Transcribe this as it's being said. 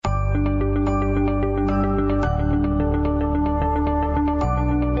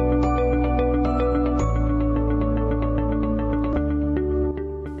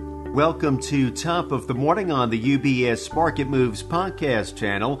welcome to Top of the Morning on the UBS Market Moves podcast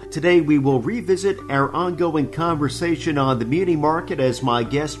channel. Today we will revisit our ongoing conversation on the muni market as my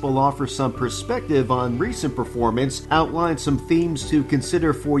guest will offer some perspective on recent performance, outline some themes to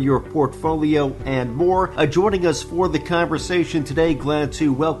consider for your portfolio, and more. Joining us for the conversation today, glad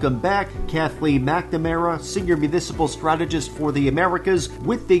to welcome back Kathleen McNamara, Senior Municipal Strategist for the Americas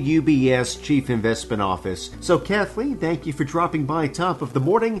with the UBS Chief Investment Office. So Kathleen, thank you for dropping by Top of the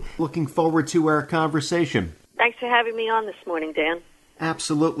Morning. Looking forward to our conversation. Thanks for having me on this morning, Dan.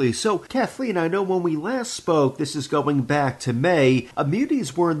 Absolutely. So, Kathleen, I know when we last spoke, this is going back to May,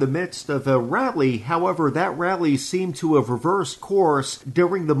 munis were in the midst of a rally. However, that rally seemed to have reversed course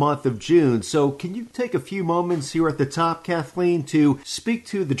during the month of June. So, can you take a few moments here at the top, Kathleen, to speak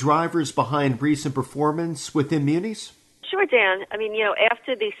to the drivers behind recent performance within munis? Sure, Dan.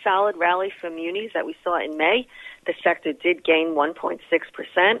 After the solid rally from munis that we saw in May, the sector did gain 1.6%.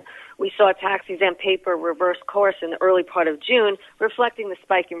 We saw tax-exempt paper reverse course in the early part of June, reflecting the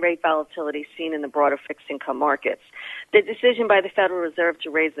spike in rate volatility seen in the broader fixed income markets. The decision by the Federal Reserve to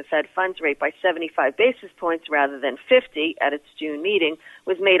raise the Fed funds rate by 75 basis points rather than 50 at its June meeting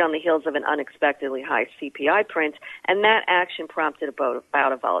was made on the heels of an unexpectedly high CPI print, and that action prompted a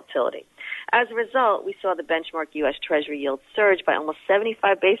bout of volatility. As a result, we saw the benchmark U.S. Treasury yield surge by almost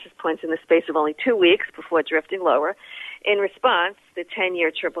 75 basis points in the space of only 2 weeks before drifting lower. In response, the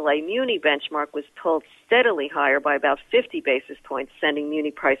 10-year AAA muni benchmark was pulled steadily higher by about 50 basis points, sending muni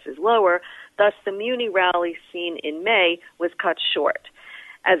prices lower. Thus, the muni rally seen in May was cut short.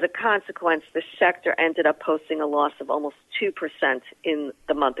 As a consequence, the sector ended up posting a loss of almost 2% in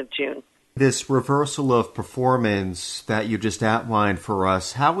the month of June. This reversal of performance that you just outlined for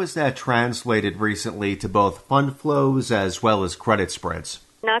us, how was that translated recently to both fund flows as well as credit spreads?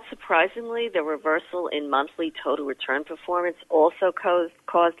 Not surprisingly, the reversal in monthly total return performance also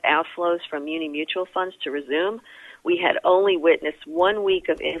caused outflows from muni mutual funds to resume. We had only witnessed 1 week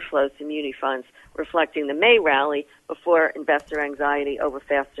of inflows to muni funds, reflecting the May rally before investor anxiety over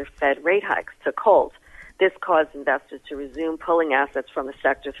faster Fed rate hikes took hold. This caused investors to resume pulling assets from the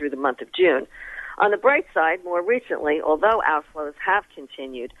sector through the month of June. On the bright side, more recently, although outflows have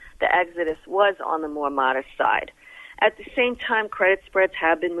continued, the exodus was on the more modest side. At the same time, credit spreads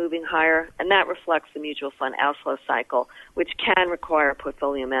have been moving higher, and that reflects the mutual fund outflow cycle, which can require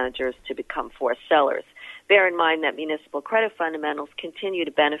portfolio managers to become forced sellers. Bear in mind that municipal credit fundamentals continue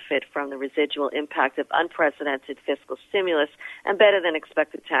to benefit from the residual impact of unprecedented fiscal stimulus and better than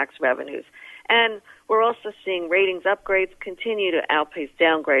expected tax revenues. And we're also seeing ratings upgrades continue to outpace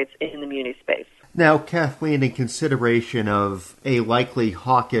downgrades in the muni space. Now, Kathleen, in consideration of a likely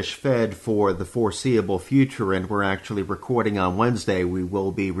hawkish Fed for the foreseeable future, and we're actually recording on Wednesday, we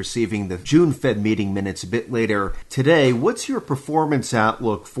will be receiving the June Fed meeting minutes a bit later today. What's your performance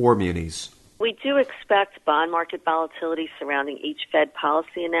outlook for munis? We do expect bond market volatility surrounding each Fed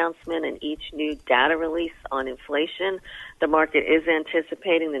policy announcement and each new data release on inflation. The market is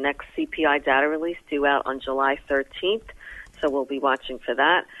anticipating the next CPI data release due out on July 13th, so we'll be watching for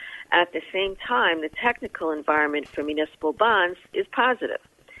that. At the same time, the technical environment for municipal bonds is positive.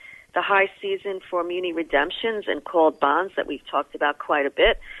 The high season for muni redemptions and called bonds that we've talked about quite a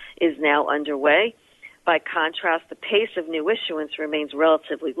bit is now underway. By contrast, the pace of new issuance remains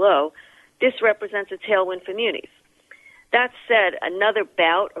relatively low. This represents a tailwind for munis. That said, another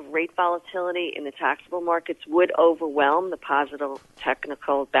bout of rate volatility in the taxable markets would overwhelm the positive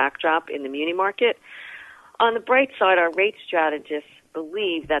technical backdrop in the muni market. On the bright side, our rate strategists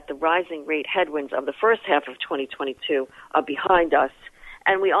believe that the rising rate headwinds of the first half of 2022 are behind us,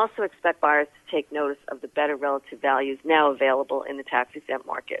 and we also expect buyers to take notice of the better relative values now available in the tax-exempt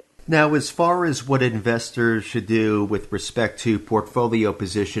market. Now, as far as what investors should do with respect to portfolio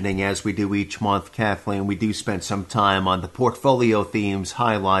positioning, as we do each month, Kathleen, we do spend some time on the portfolio themes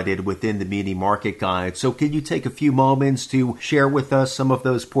highlighted within the muni market guide. So can you take a few moments to share with us some of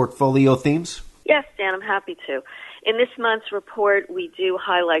those portfolio themes? Yes, Dan, I'm happy to. In this month's report, we do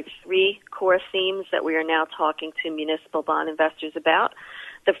highlight 3 core themes that we are now talking to municipal bond investors about.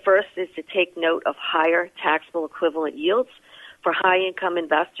 The first is to take note of higher taxable equivalent yields. For high-income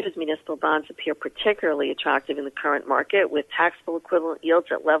investors, municipal bonds appear particularly attractive in the current market, with taxable equivalent yields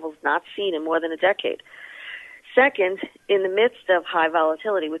at levels not seen in more than a decade. Second, in the midst of high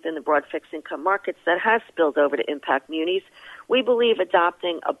volatility within the broad fixed income markets that has spilled over to impact munis, we believe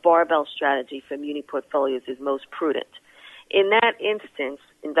adopting a barbell strategy for muni portfolios is most prudent. In that instance,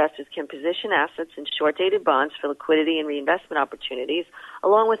 investors can position assets in short-dated bonds for liquidity and reinvestment opportunities,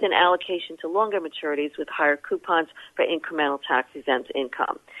 along with an allocation to longer maturities with higher coupons for incremental tax-exempt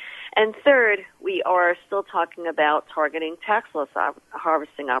income. And third, we are still talking about targeting tax loss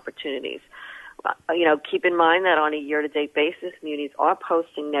harvesting opportunities. Keep in mind that on a year-to-date basis, munis are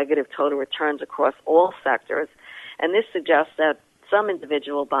posting negative total returns across all sectors, and this suggests that some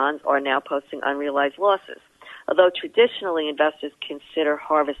individual bonds are now posting unrealized losses. Although traditionally investors consider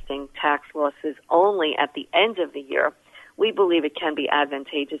harvesting tax losses only at the end of the year, we believe it can be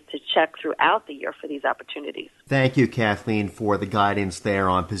advantageous to check throughout the year for these opportunities. Thank you, Kathleen, for the guidance there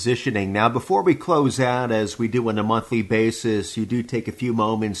on positioning. Now, before we close out, as we do on a monthly basis, you do take a few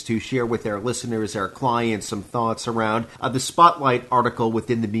moments to share with our listeners, our clients, some thoughts around the Spotlight article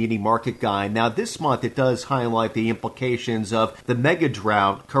within the Muni Market Guide. Now, this month, it does highlight the implications of the mega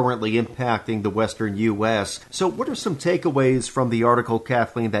drought currently impacting the western U.S. So what are some takeaways from the article,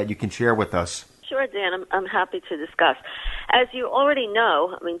 Kathleen, that you can share with us? Sure, Dan. I'm happy to discuss. As you already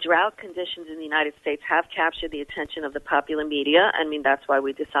know, drought conditions in the United States have captured the attention of the popular media. That's why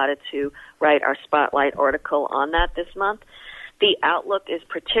we decided to write our Spotlight article on that this month. The outlook is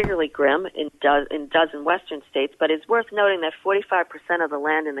particularly grim in dozen western states, but it's worth noting that 45% of the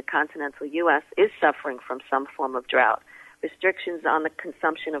land in the continental U.S. is suffering from some form of drought. Restrictions on the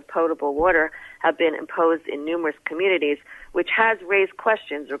consumption of potable water have been imposed in numerous communities, which has raised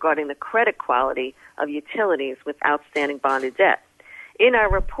questions regarding the credit quality of utilities with outstanding bonded debt. In our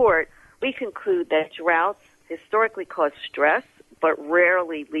report, we conclude that droughts historically cause stress, but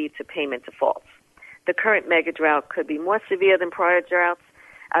rarely lead to payment defaults. The current mega drought could be more severe than prior droughts.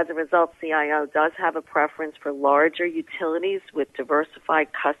 As a result, CIO does have a preference for larger utilities with diversified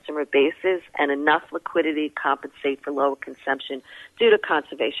customer bases and enough liquidity to compensate for lower consumption due to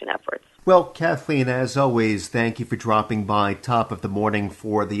conservation efforts. Well, Kathleen, as always, thank you for dropping by top of the morning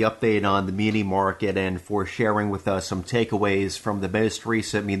for the update on the muni market and for sharing with us some takeaways from the most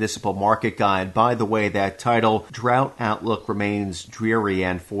recent Municipal Market Guide. By the way, that title, Drought Outlook Remains Dreary,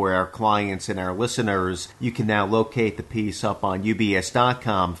 and for our clients and our listeners, you can now locate the piece up on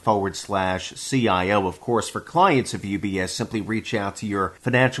ubs.com/CIO. Of course, for clients of UBS, simply reach out to your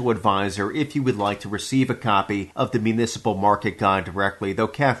financial advisor if you would like to receive a copy of the Municipal Market Guide directly. Though,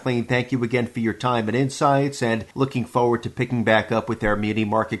 Kathleen, thank you again for your time and insights, and looking forward to picking back up with our muni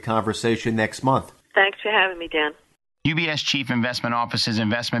market conversation next month. Thanks for having me, Dan. UBS Chief Investment Office's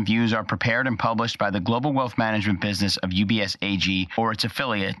investment views are prepared and published by the global wealth management business of UBS AG or its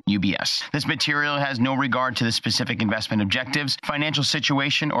affiliate, UBS. This material has no regard to the specific investment objectives, financial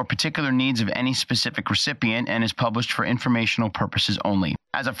situation, or particular needs of any specific recipient and is published for informational purposes only.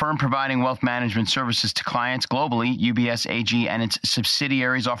 As a firm providing wealth management services to clients globally, UBS AG and its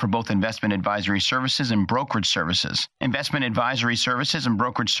subsidiaries offer both investment advisory services and brokerage services. Investment advisory services and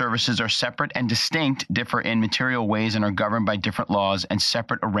brokerage services are separate and distinct, differ in material ways, and are governed by different laws and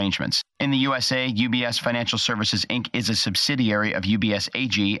separate arrangements. In the USA, UBS Financial Services, Inc. is a subsidiary of UBS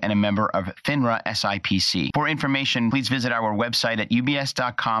AG and a member of FINRA SIPC. For information, please visit our website at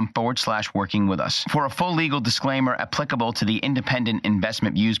ubs.com/working with us. For a full legal disclaimer applicable to the independent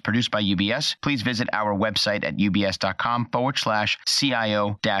investment views produced by UBS, please visit our website at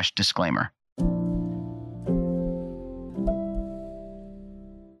ubs.com/CIO-disclaimer.